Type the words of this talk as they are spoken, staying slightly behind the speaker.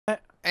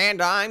And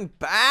I'm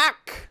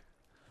back.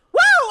 Woo!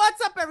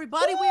 What's up,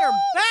 everybody? We are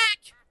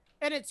back,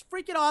 and it's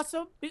freaking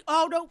awesome.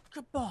 Oh no,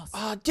 good balls.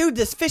 Oh, dude,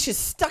 this fish is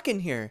stuck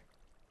in here.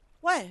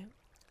 What?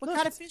 What Look,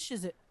 kind of fish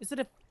is it? Is it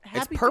a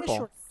happy purple.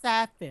 fish or a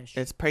sad fish?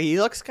 He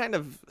looks kind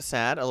of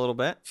sad a little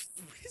bit.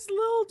 He's a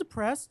little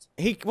depressed.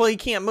 He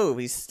can't move.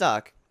 He's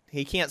stuck.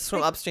 He can't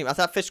swim upstream. I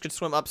thought fish could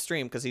swim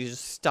upstream because he's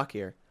just stuck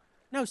here.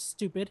 No,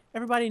 stupid.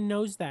 Everybody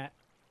knows that.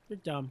 You're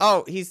dumb.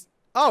 Oh,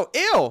 oh,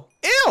 ew,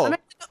 ew.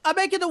 I'm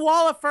making the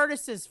wall of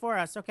furnaces for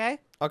us, okay?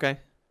 Okay.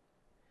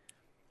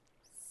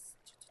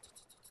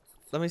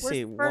 Let me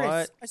see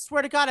what. I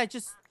swear to God, I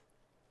just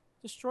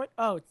destroyed.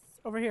 Oh, it's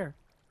over here.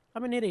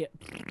 I'm an idiot.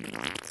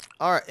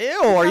 All right.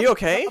 Ew. Are you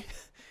okay?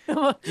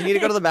 Do you need to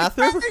go to the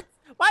bathroom?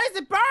 Why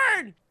does it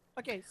burn?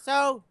 Okay,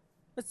 so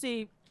let's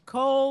see.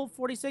 Coal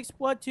 46.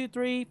 1, 2,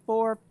 3,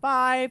 4,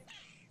 5.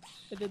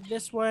 And then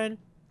this one.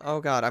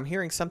 Oh God, I'm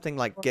hearing something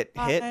like 4, get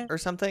 5. hit or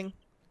something.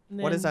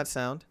 What is that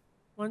sound?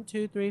 1,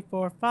 2, 3,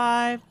 4,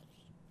 5.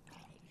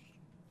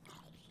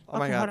 Oh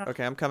my God.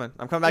 Okay, I'm coming.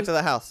 I'm coming back to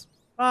the house.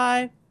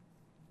 5.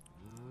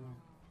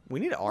 We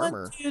need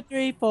armor. 1, 2,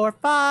 3, 4,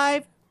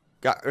 5.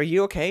 Are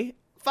you okay?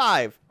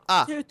 5.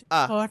 2, 3,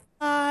 4,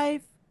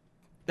 5.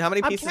 How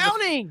many pieces? I'm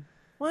counting.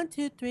 1,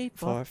 2, 3,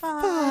 4,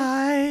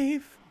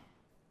 5.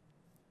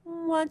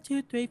 1,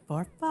 2, 3,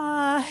 4,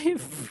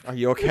 5. Are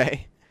you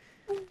okay?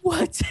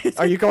 What?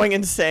 Are you going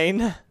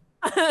insane?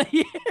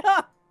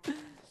 Yeah.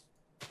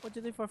 1,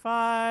 2, 3, 4,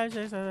 5,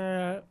 6,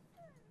 7.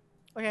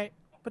 Okay,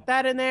 put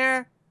that in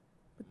there.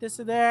 Put this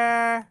in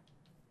there.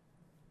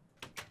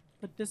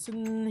 Put this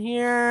in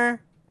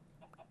here.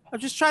 I'm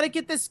just trying to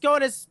get this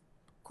going as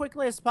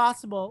quickly as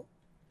possible.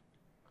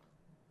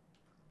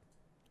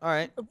 All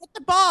right. What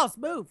the balls?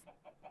 Move.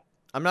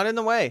 I'm not in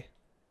the way.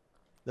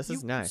 This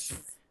is nice.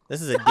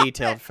 This is a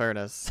detailed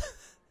furnace.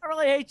 I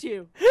really hate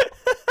you.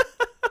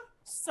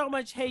 So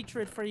much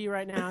hatred for you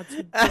right now. It's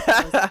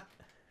ridiculous.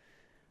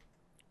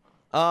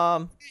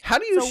 How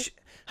do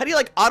you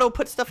like auto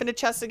put stuff into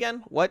chests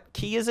again? What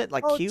key is it?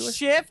 Like hold Q?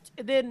 Shift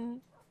and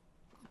then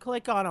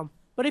click on them.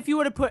 But if you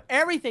were to put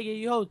everything,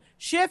 you hold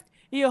Shift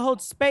and you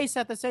hold space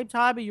at the same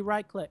time and you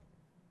right click.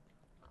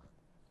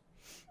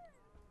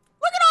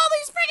 Look at all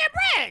these freaking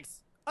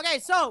bricks! Okay,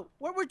 so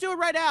what we're doing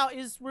right now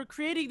is we're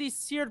creating these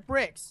seared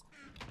bricks.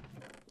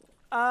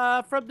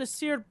 From the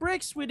seared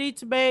bricks, we need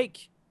to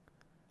make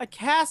a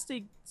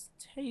casting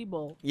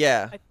table.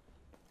 Yeah.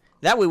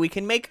 That way we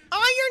can make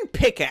iron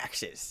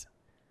pickaxes.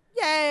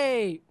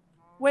 Yay!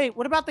 Wait,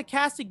 what about the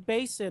casting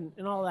basin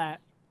and all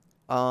that?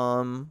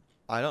 I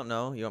don't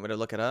know. You want me to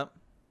look it up?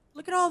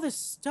 Look at all this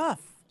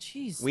stuff.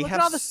 Jeez, look have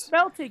at all the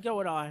smelting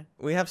going on.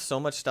 We have so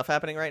much stuff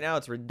happening right now.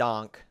 It's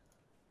redonk.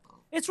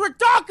 It's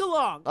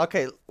redonkalong!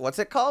 Okay, what's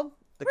it called?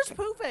 Where's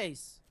Pooh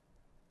Face?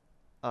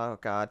 Oh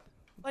God.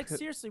 Like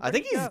seriously, I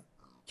think he's.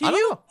 Can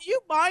you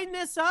mine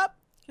this up?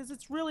 Because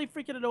it's really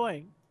freaking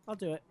annoying. I'll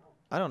do it.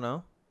 I don't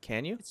know.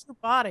 Can you? It's your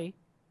body.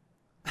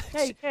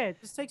 Hey, you can. It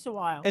just takes a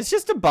while. It's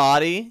just a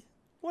body.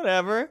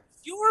 Whatever.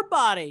 It's your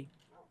body.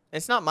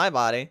 It's not my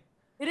body.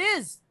 It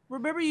is.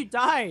 Remember, you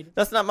died.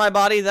 That's not my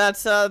body.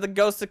 That's the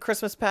ghost of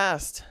Christmas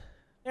past.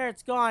 There,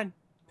 it's gone.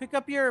 Pick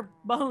up your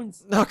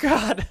bones. Oh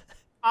God.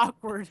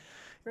 Awkward.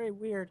 Very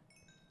weird.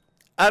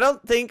 I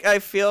don't think I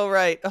feel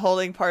right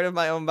holding part of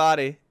my own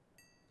body.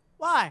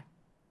 Why?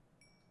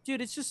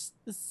 Dude, it's just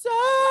the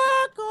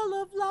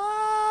circle of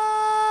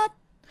life.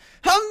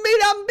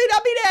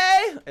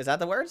 Is that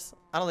the words?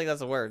 I don't think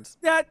that's the words.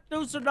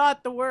 Those are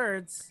not the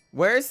words.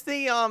 Where's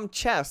the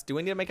chest? Do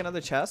we need to make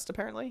another chest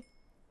apparently?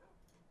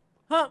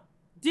 Hump,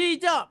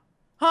 dee-dump.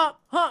 Hump,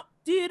 hump,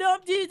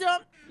 dee-dump,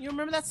 dee-dump. You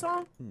remember that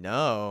song?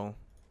 No.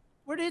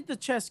 Where did the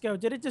chest go?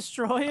 Did it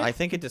destroy it? I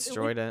think it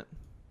destroyed it.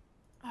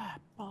 Ah,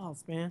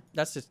 balls, man.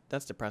 That's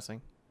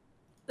depressing.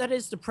 That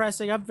is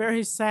depressing. I'm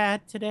very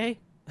sad today.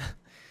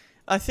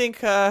 I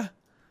think I'm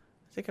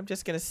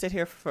just gonna sit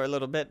here for a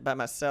little bit by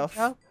myself.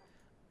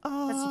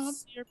 Oh, that's some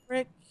seared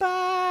brick.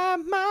 By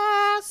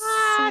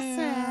myself.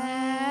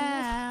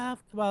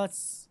 Come on,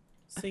 let's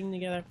sing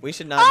together. We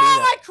should not do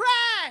that.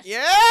 I crashed!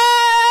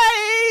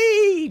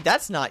 Yay!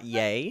 That's not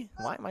yay.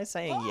 Why am I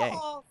saying yay?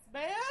 Oh,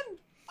 man.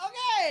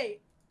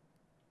 Okay.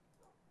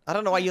 I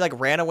don't know why you like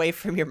ran away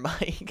from your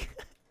mic.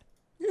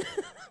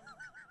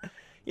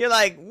 You're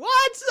like,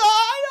 what?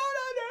 I don't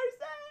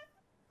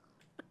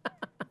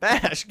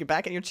understand. Bash, get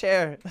back in your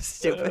chair. That's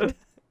stupid.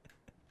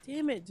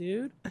 Damn it,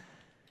 dude.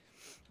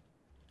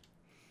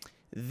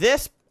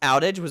 This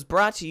outage was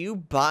brought to you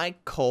by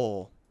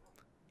coal.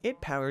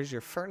 It powers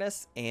your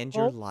furnace and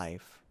your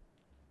life.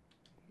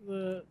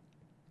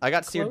 I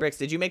got seared bricks.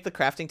 Did you make the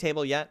crafting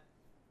table yet?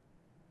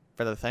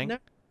 For the thing? No,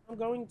 I'm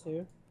going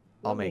to.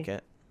 I'll make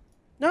it.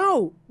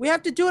 No, we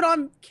have to do it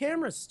on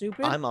camera,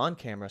 stupid. I'm on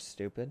camera,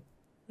 stupid.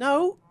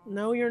 No,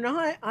 you're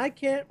not. I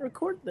can't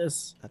record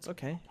this. That's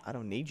okay. I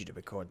don't need you to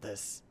record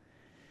this.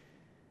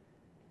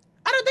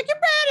 I don't think you're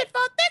ready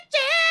for the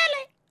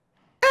jelly.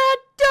 I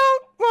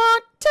don't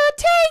want to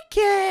take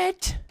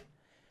it.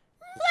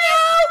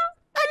 No,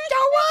 I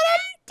don't want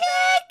to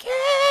take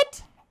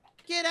it.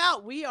 Get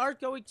out. We are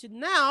going to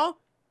now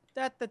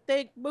that the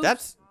thing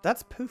moves.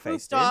 That's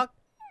Pooh-Face, dude. Dog.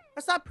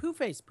 That's not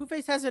Pooh-Face.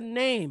 Pooh-Face has a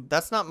name.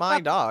 That's not my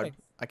dog. Pooh-Face.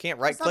 I can't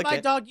That's right-click not my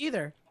it. dog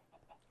either.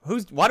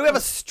 Why do we have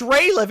a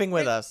stray living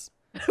with us?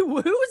 Who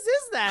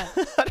is that?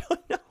 I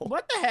don't know.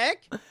 What the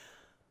heck?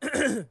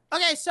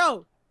 Okay,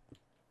 so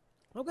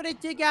I'm gonna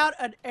dig out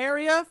an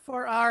area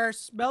for our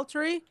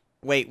smeltery.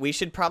 Wait, we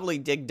should probably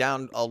dig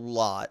down a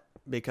lot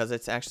because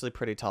it's actually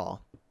pretty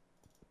tall.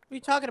 What are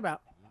you talking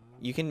about?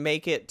 You can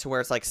make it to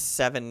where it's like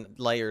 7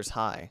 layers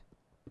high.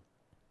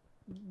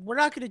 We're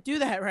not gonna do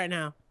that right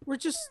now.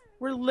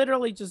 We're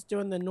literally just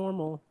doing the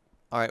normal.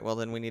 All right, well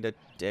then we need to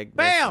dig.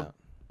 Bam!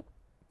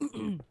 This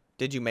out.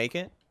 Did you make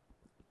it?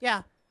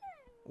 Yeah.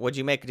 What'd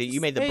you make?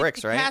 You made the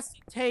bricks, right?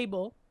 Casting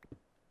table.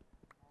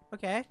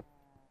 Okay.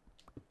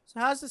 So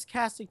how does this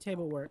casting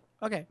table work?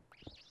 Okay.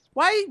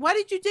 Why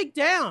did you dig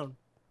down?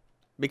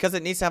 Because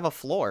it needs to have a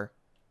floor.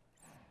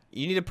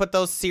 You need to put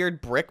those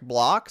seared brick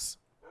blocks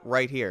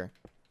right here.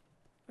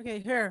 Okay,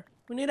 here.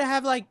 We need to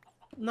have like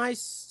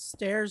nice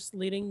stairs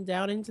leading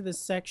down into this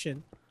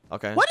section.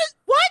 Okay. What?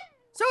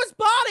 So it's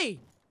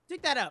body.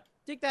 Dig that up.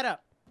 Dig that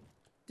up.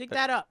 Dig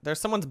that up. There's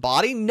someone's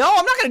body? No,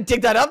 I'm not gonna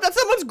dig that up. That's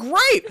someone's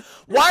grave.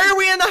 Why are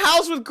we in the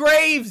house with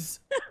graves?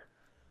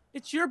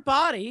 It's your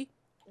body.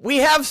 We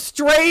have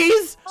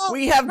strays. Oh,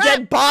 we have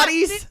dead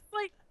bodies. We need to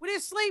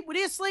sleep. We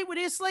need to sleep. We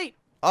need to sleep.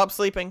 Oh,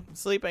 sleeping.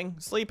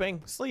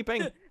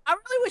 I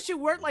really wish you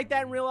weren't like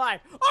that in real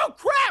life. Oh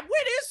crap! We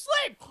need to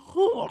sleep.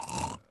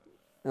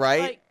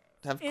 Right? Like,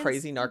 have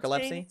crazy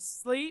narcolepsy.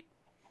 Sleep.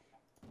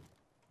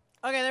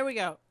 Okay, there we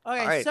go. Okay,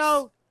 All right.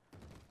 so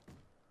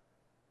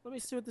let me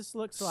see what this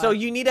looks like. So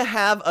you need to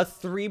have a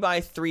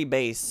 3x3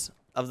 base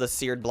of the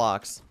seared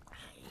blocks.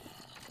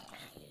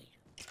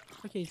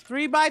 Okay,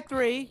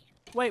 3x3.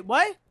 Wait,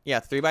 what? Yeah,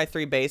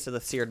 3x3 base of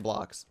the seared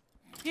blocks.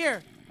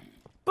 Here.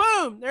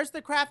 Boom! There's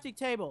the crafting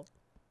table.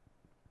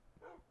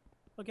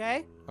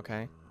 Okay.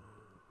 Okay.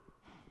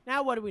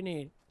 Now what do we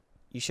need?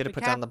 You should have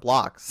put down the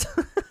blocks.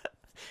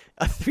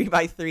 A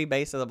 3x3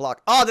 base of the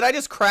block. Oh, did I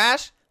just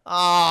crash?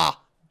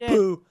 Ah,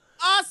 boo.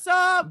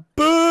 Awesome!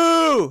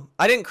 Boo!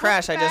 I didn't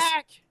crash. I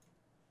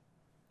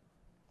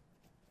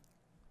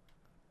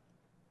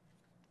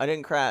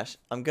didn't crash.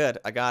 I'm good.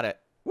 I got it.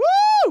 Woo!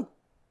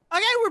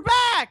 Okay, we're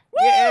back!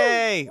 Woo!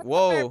 Yay! What's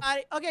Whoa. up,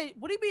 everybody? Okay,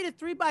 what do you mean a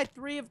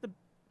 3x3 of the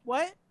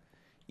what?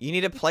 You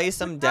need to place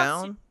them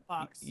down.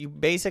 Box. You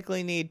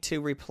basically need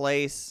to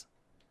replace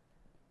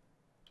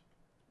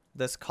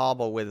this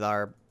cobble with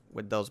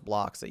those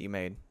blocks that you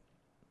made.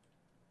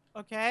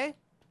 Okay.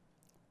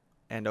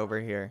 And over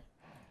here.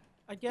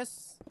 I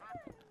guess.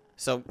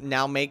 So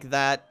now make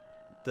that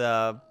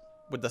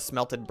with the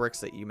smelted bricks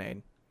that you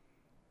made.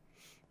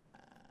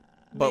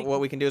 But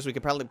what we can do is we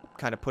could probably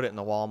kind of put it in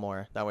the wall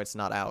more. That way it's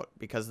not out.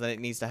 Because then it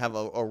needs to have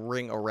a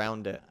ring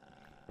around it.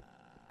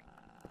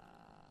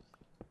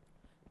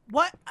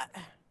 What?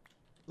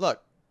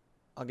 Look.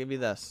 I'll give you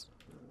this.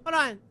 Hold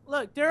on.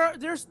 Look,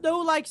 there's no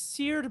like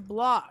seared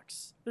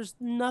blocks. There's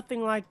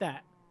nothing like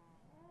that.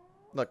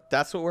 Look,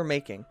 that's what we're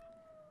making.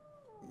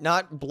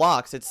 Not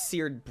blocks, it's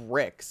seared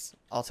bricks.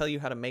 I'll tell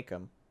you how to make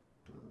them.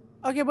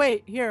 Okay,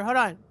 wait. Here, hold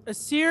on.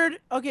 Seared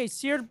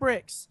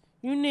bricks.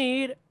 You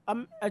need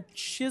a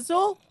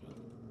chisel?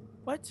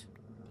 What?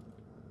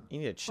 You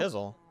need a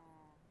chisel.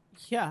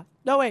 Yeah.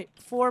 No, wait.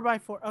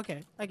 4x4.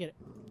 Okay, I get it.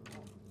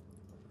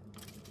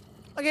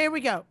 Okay, here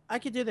we go. I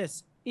can do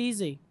this.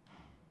 Easy.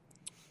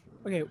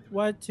 Okay,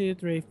 1, 2,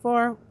 3,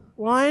 4.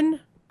 1,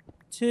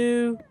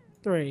 2,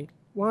 3.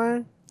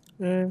 1,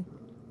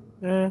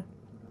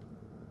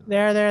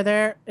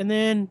 there, and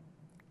then,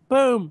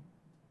 boom.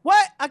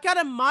 What? I got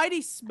a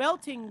mighty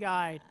smelting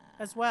guide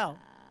as well.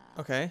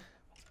 Okay.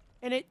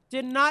 And it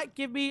did not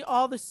give me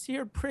all the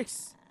seared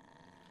bricks.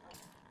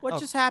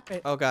 What just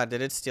happened? Oh god,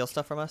 did it steal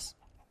stuff from us?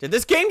 Did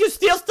this game just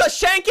steal stuff?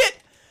 Shank it!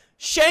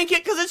 Shank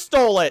it because it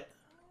stole it!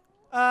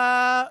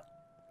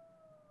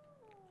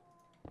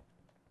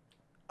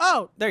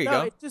 Oh, there you no,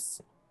 go. It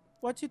just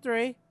 1, 2,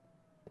 3.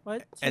 1,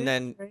 2, and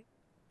then 3.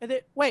 And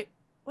then wait,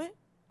 what?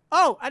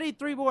 Oh, I need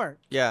 3 more.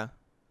 Yeah.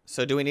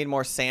 So do we need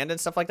more sand and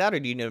stuff like that, or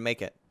do you need to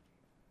make it?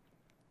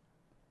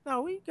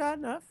 No, we got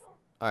enough.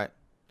 All right.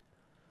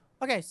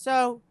 Okay,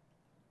 so,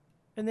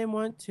 and then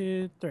 1,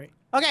 2, 3.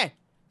 Okay,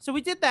 so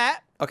we did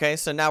that. Okay,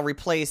 so now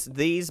replace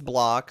these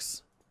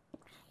blocks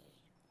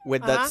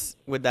with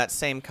that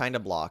same kind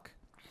of block.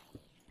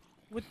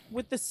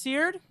 With the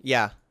seared?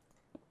 Yeah.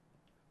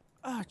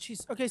 Oh,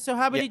 jeez. Okay, so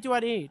how many do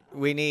I need?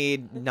 We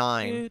need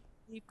 9. 2,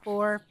 3,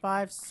 4,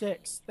 5,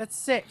 6. That's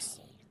 6.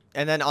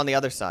 And then on the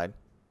other side.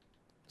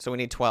 So we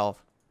need 12.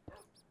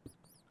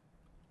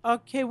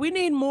 Okay, we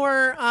need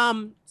more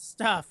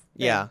stuff.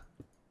 Then. Yeah.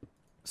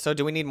 So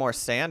do we need more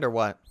sand or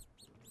what?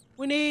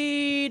 We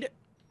need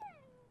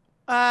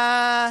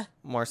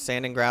more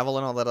sand and gravel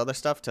and all that other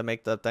stuff to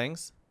make the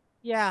things?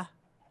 Yeah.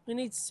 We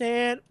need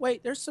sand.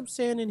 Wait, there's some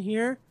sand in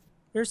here.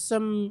 There's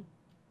some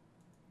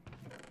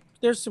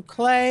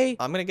clay.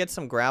 I'm gonna get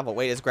some gravel.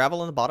 Wait, is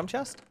gravel in the bottom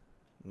chest?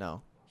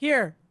 No.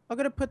 Here, I'm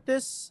gonna put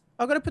the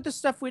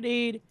stuff we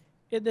need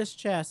in this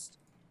chest.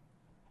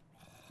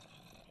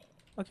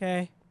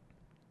 Okay.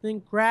 Then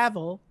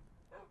gravel.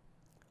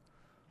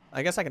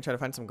 I guess I can try to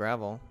find some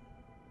gravel.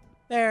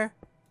 There.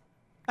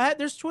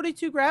 There's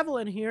 22 gravel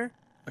in here.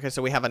 Okay,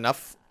 so we have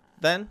enough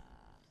then?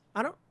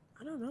 I don't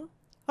know.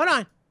 Hold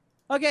on.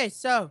 Okay,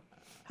 so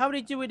how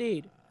many do we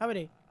need? How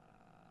many?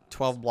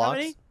 12 blocks.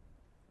 How many?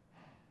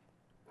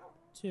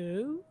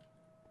 2.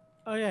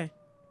 Okay.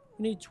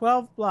 We need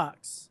 12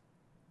 blocks.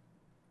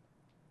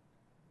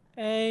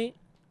 8,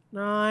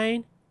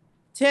 9,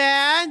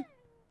 10,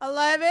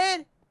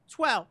 11,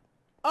 12.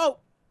 Oh,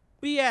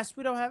 BS.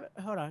 We don't have it.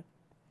 Hold on.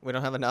 We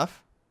don't have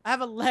enough? I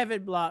have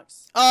 11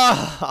 blocks.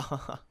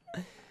 Oh!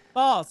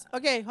 Balls.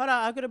 Okay, hold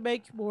on. I'm going to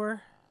make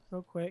more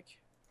real quick.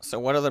 So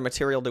what other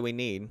material do we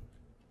need?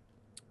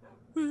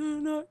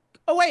 Oh,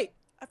 wait.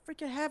 I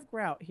freaking have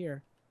grout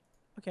here.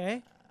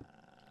 Okay.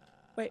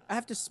 Wait, I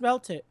have to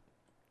smelt it.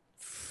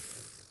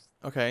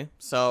 Okay,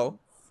 so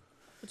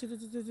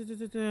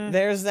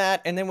there's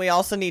that, and then we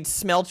also need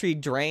smeltery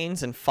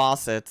drains and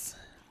faucets.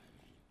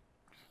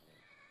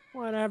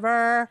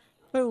 Whatever.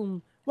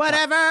 Boom.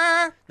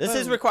 Whatever. This Boom.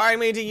 is requiring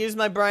me to use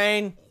my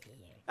brain.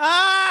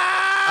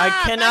 Ah! I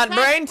cannot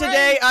that's brain not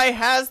today. I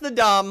has the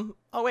dumb.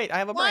 Oh wait, I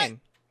have a What? brain.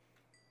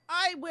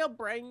 I will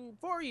brain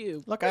for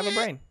you. Look, I have a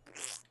brain.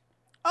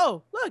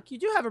 Oh, look, you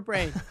do have a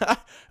brain.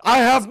 I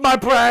have my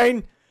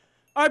brain.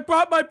 I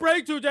brought my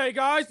brain today,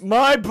 guys.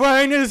 My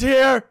brain is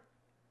here.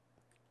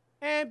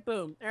 And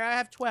boom. There, I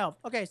have 12.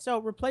 Okay, so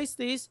replace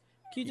these.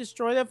 Can you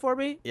destroy them for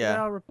me? Yeah. And then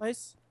I'll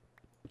replace.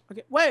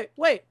 Okay, wait.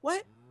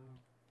 What?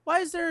 Why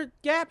is there a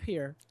gap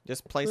here?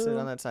 Just place it Boom.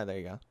 on that side. There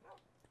you go.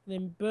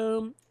 Then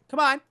boom. Come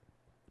on.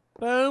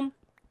 Boom.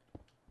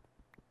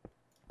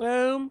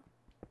 Boom.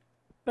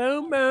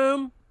 Boom,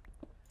 boom.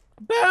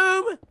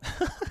 Boom.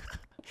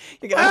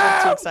 You're getting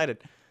too Boom! excited.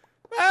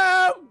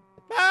 Boom.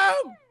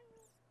 Boom.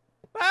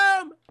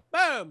 Boom.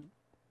 Boom.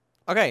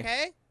 Okay,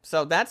 Okay.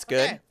 so that's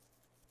good. Okay.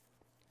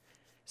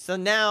 So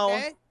now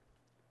Okay.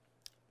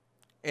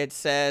 it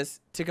says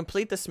to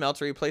complete the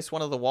smeltery, replace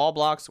one of the wall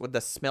blocks with the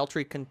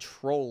smeltery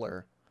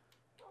controller.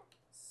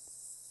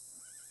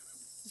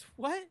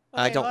 What? Okay,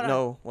 I don't hold on.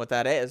 know what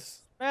that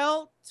is.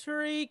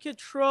 Smeltery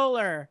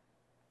controller.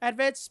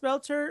 Advanced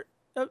smelter.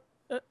 Hold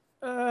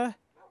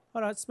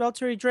on.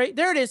 Smeltery drain.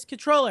 There it is.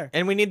 Controller.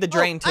 And we need the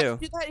drain I too.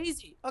 can do that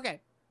easy. Okay.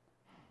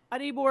 I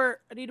need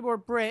more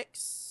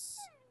bricks.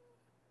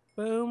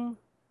 Boom.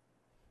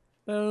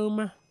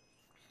 Boom.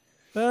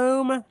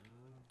 Boom.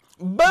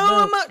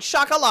 Boom!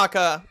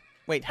 Shakalaka!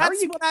 Wait, how That's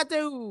are you? what I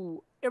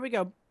do. Here we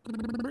go.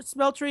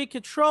 Smeltery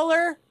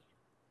controller.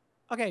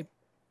 Okay.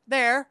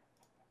 There.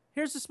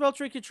 Here's the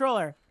smeltery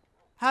controller.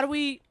 How do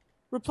we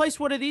replace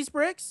one of these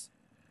bricks?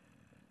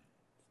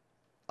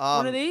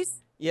 One of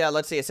these? Yeah,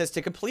 let's see. It says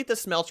to complete the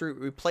smeltery,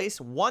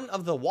 replace one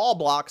of the wall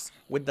blocks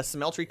with the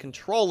smeltery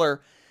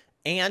controller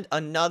and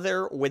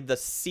another with the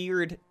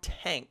seared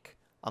tank.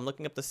 I'm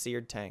looking up the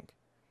seared tank.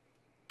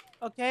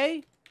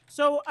 Okay.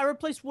 So I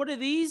replaced one of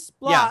these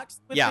blocks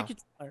with yeah. the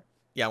controller.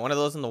 Yeah, one of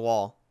those in the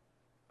wall.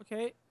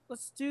 Okay.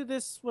 Let's do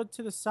this one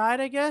to the side,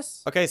 I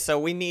guess. Okay, so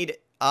we need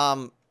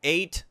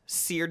 8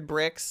 seared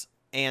bricks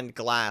and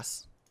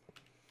glass.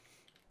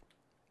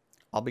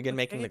 I'll begin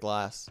making the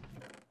glass.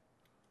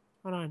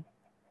 Hold on.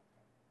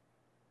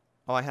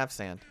 Oh, I have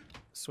sand.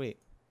 Sweet.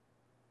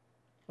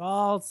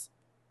 Balls.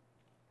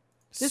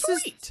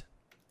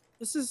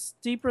 This is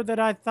deeper than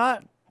I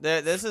thought.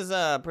 This is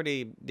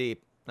pretty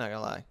deep. Not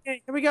gonna lie.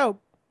 Okay, here we go.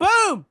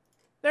 Boom!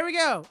 There we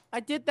go. I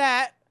did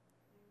that.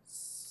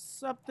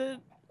 Something.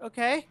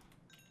 Okay.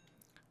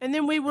 And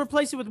then we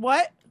replace it with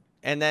what?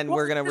 And then What?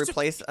 we're gonna There's a-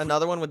 replace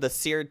another one with the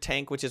seared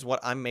tank, which is what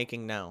I'm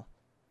making now.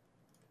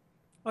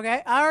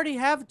 Okay. I already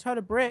have a ton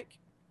of brick.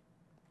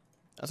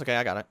 That's okay.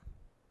 I got it.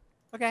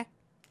 Okay.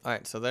 All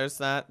right. So there's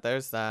that.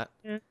 There's that.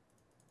 Yeah.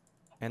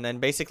 And then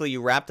basically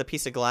you wrap the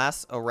piece of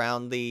glass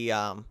around the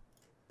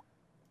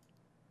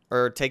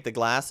or take the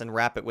glass and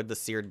wrap it with the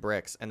seared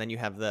bricks, and then you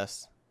have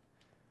this,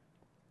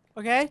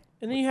 Okay.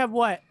 And then you have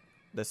what?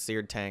 the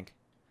seared tank.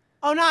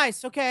 Oh,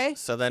 nice. Okay.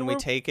 So then we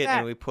we're- take it that.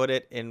 and we put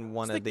it in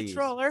one It's of the these.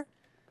 controller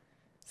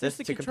This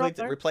the to complete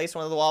controller. replace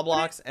one of the wall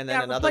blocks, and then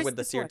yeah, another replace with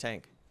the the seared controller.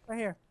 tank. right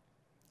here.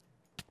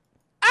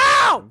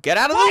 Ow! Get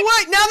out of What?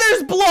 the way! Now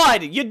there's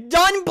blood. You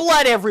done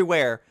blood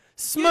everywhere.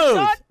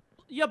 Smooth.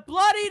 You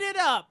bloodied it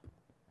up.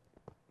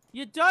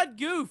 You done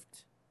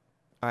goofed.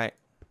 All right.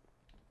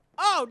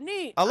 Oh,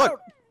 neat. Oh look,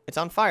 it's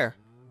on fire.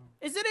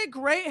 Isn't it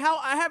great how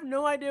I have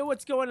no idea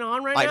what's going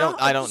on right I now?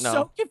 don't- I I'm don't just know.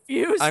 so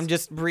confused. I'm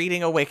just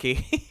reading a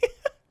wiki.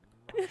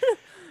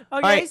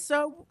 Okay, right.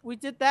 so we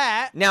did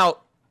that. Now,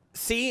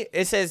 see,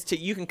 it says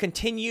you can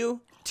continue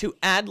to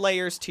add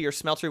layers to your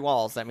smeltery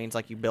walls. That means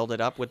like you build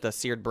it up with the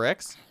seared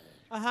bricks.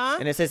 Uh-huh.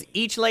 And it says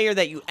each layer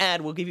that you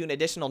add will give you an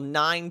additional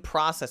 9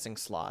 processing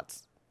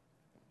slots.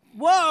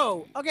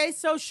 Whoa. Okay,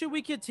 so should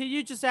we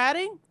continue just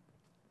adding?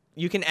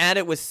 You can add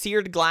it with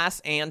seared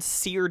glass and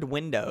seared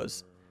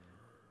windows.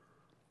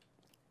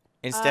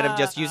 Instead of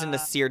just using the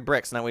seared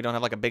bricks. Now we don't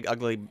have like a big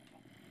ugly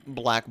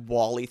black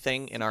wally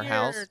thing in our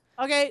house.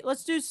 Okay,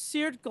 let's do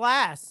seared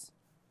glass.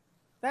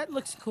 That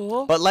looks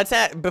cool. But let's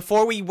add,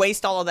 before we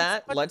waste all of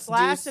that, let's do...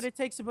 glass and it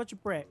takes a bunch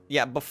of brick.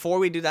 Yeah, before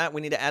we do that,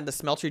 we need to add the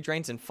smeltery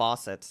drains and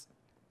faucets.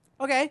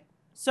 Okay,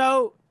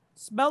 so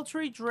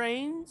smeltery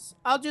drains.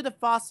 I'll do the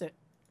faucet.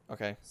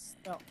 Okay.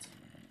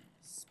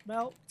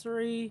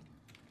 Smeltery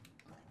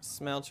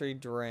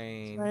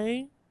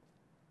drain.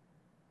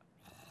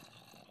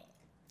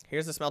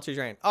 Here's the smeltery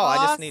drain. Oh, I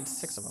just need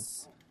 6 of them.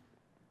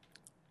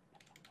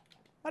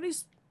 How do you...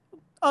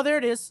 Oh, there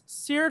it is.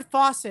 Seared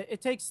faucet.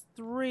 It takes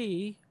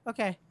 3.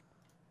 Okay.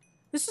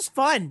 This is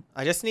fun.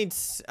 I just need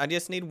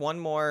 1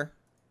 more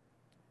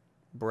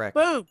brick.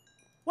 Boom.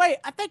 Wait,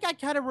 I think I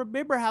kind of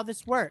remember how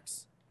this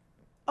works.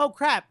 Oh,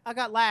 crap. I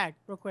got lag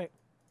real quick.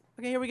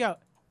 Okay, here we go.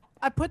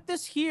 I put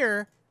this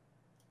here,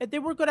 and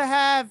then we're going to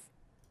have...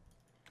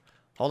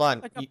 Hold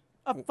on. Like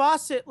a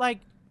faucet,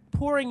 like,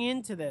 pouring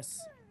into this.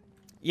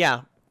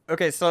 Yeah.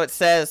 Okay, so it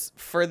says,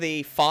 for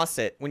the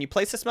faucet, when you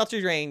place a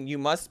smeltery drain, you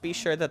must be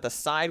sure that the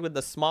side with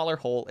the smaller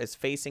hole is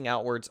facing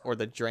outwards or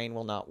the drain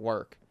will not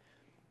work.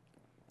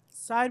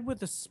 Side with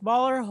the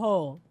smaller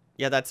hole.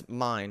 Yeah, that's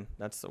mine.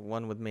 That's the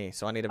one with me.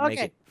 So I need to make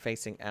it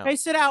facing out.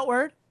 Face it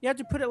outward. You have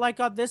to put it like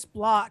on this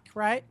block,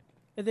 right?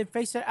 And then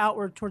face it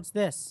outward towards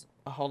this.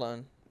 Hold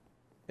on.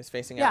 Is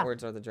facing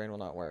outwards or the drain will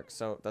not work.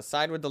 So the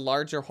side with the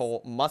larger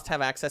hole must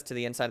have access to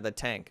the inside of the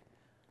tank.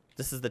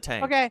 This is the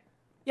tank. Okay.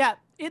 Yeah.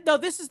 No,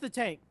 this is the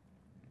tank.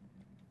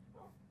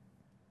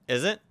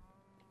 Is it?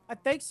 I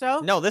think so.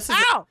 No, this is...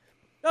 Ow!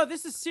 No,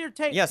 this is seared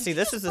tank. Yeah, see,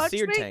 this is the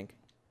seared tank.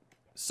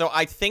 So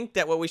I think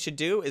that what we should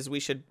do is we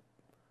should...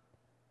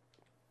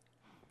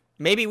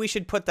 Maybe we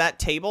should put that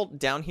table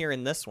down here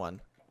in this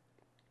one.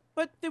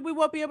 But then we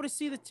won't be able to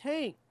see the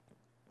tank.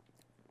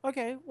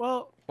 Okay,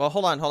 well... Well,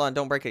 hold on.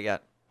 Don't break it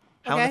yet.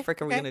 How in the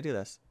frick are we going to do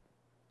this?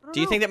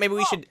 Do you think that maybe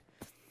we should...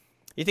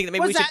 You think that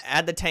maybe we should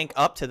add the tank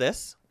up to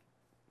this?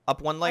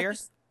 Up 1 layer?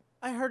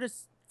 I heard a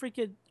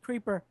freaking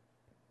creeper.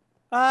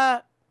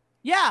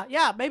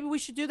 Yeah, maybe we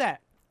should do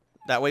that.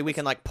 That way we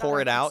can, like,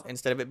 pour it out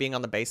instead of it being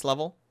on the base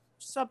level?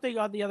 Something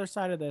on the other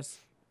side of this.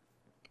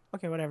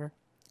 Okay, whatever.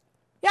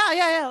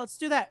 Yeah, let's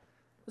do that.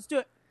 Let's do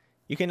it.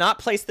 You cannot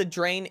place the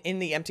drain in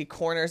the empty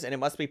corners, and it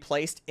must be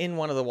placed in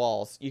one of the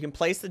walls. You can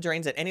place the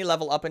drains at any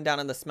level up and down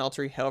in the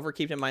smeltery. However,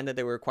 keep in mind that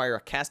they will require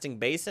a casting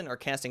basin or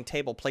casting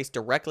table placed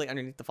directly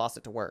underneath the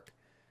faucet to work.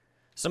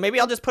 So maybe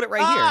I'll just put it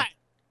right here.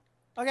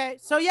 Okay,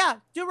 so yeah,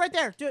 do it right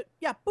there. Do it.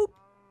 Yeah, boop.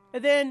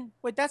 And then,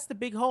 wait, that's the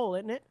big hole,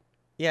 isn't it?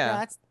 Yeah.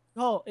 That's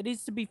the hole. It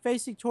needs to be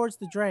facing towards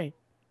the drain.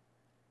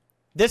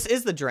 This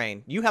is the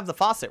drain. You have the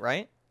faucet,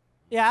 right?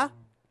 Yeah.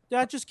 Did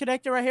I just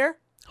connect it right here?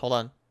 Hold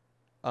on.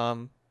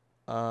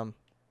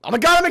 Oh my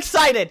god, I'm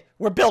excited!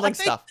 We're building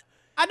stuff.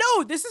 I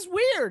know, this is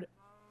weird.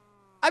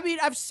 I mean,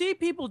 I've seen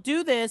people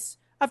do this.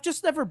 I've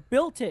just never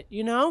built it,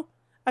 you know?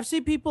 I've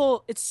seen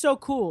people, it's so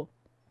cool.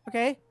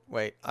 Okay?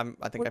 Wait, I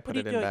think I put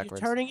it in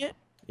backwards. You're turning it?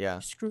 Yeah.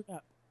 You screwed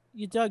up.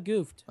 You dug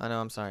goofed. I know,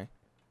 I'm sorry.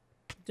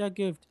 Dug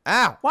goofed.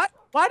 Ow! Why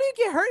do you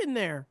get hurt in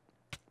there?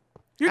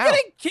 You're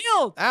getting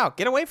killed! Ow,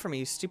 get away from me,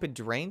 you stupid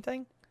drain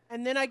thing.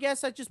 And then I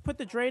guess I just put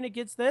the drain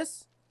against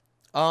this.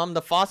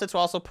 The faucets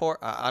will also pour,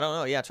 I don't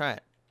know, yeah, try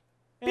it.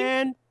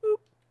 And, boop.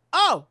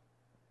 Oh!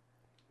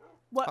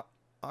 What?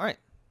 All right.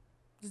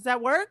 Does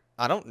that work?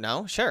 I don't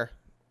know, sure.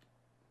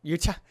 You're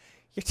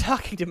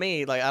talking to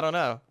me, like, I don't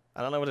know.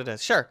 I don't know what it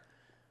is. Sure.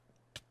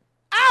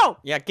 Ow!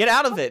 Yeah, get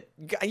out of it.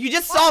 You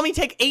just saw me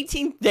take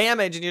 18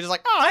 damage, and you're just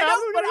like, oh, I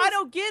know, but I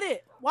don't get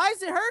it. Why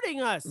is it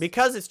hurting us?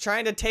 Because it's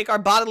trying to take our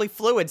bodily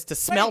fluids to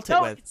smelt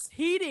it with. It's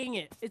heating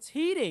it. It's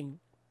heating.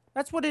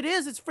 That's what it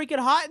is. It's freaking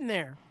hot in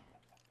there.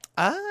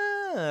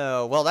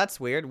 Oh, well, that's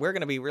weird. We're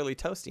going to be really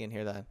toasty in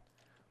here then.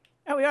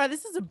 Oh, we are.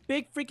 This is a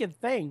big freaking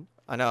thing.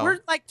 I know. We're,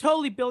 like,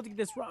 totally building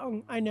this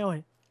wrong. I know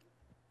it.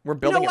 We're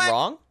building it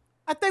wrong?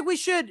 I think we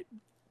should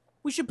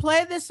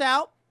play this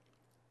out,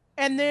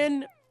 and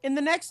then in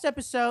the next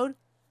episode,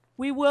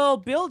 we will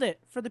build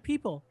it for the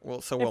people. Well,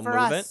 so we'll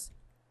move it?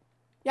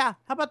 Yeah,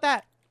 how about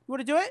that? You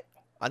want to do it?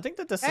 I think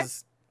that this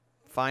is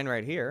fine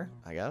right here,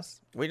 I guess.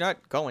 We're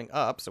not going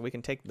up, so we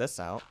can take this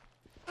out.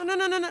 No.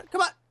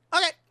 Come on.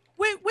 Okay.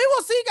 We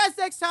will see you guys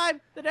next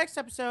time, the next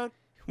episode.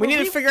 We need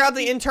to figure out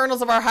the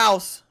internals of our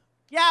house.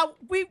 Yeah,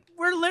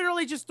 we're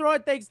literally just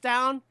throwing things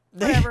down.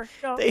 Whatever.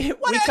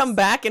 We come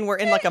back and we're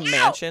in like a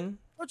mansion.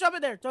 Don't jump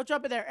in there. Don't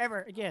jump in there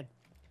ever again.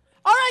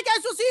 All right,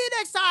 guys, we'll see you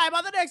next time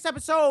on the next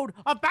episode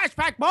of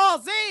Bashpack Ball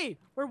Z,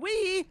 where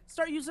we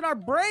start using our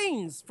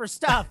brains for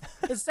stuff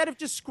instead of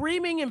just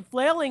screaming and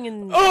flailing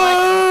and...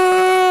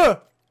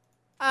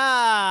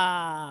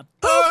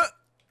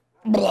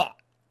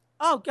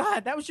 Oh,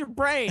 God, that was your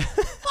brain.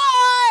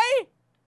 Bye!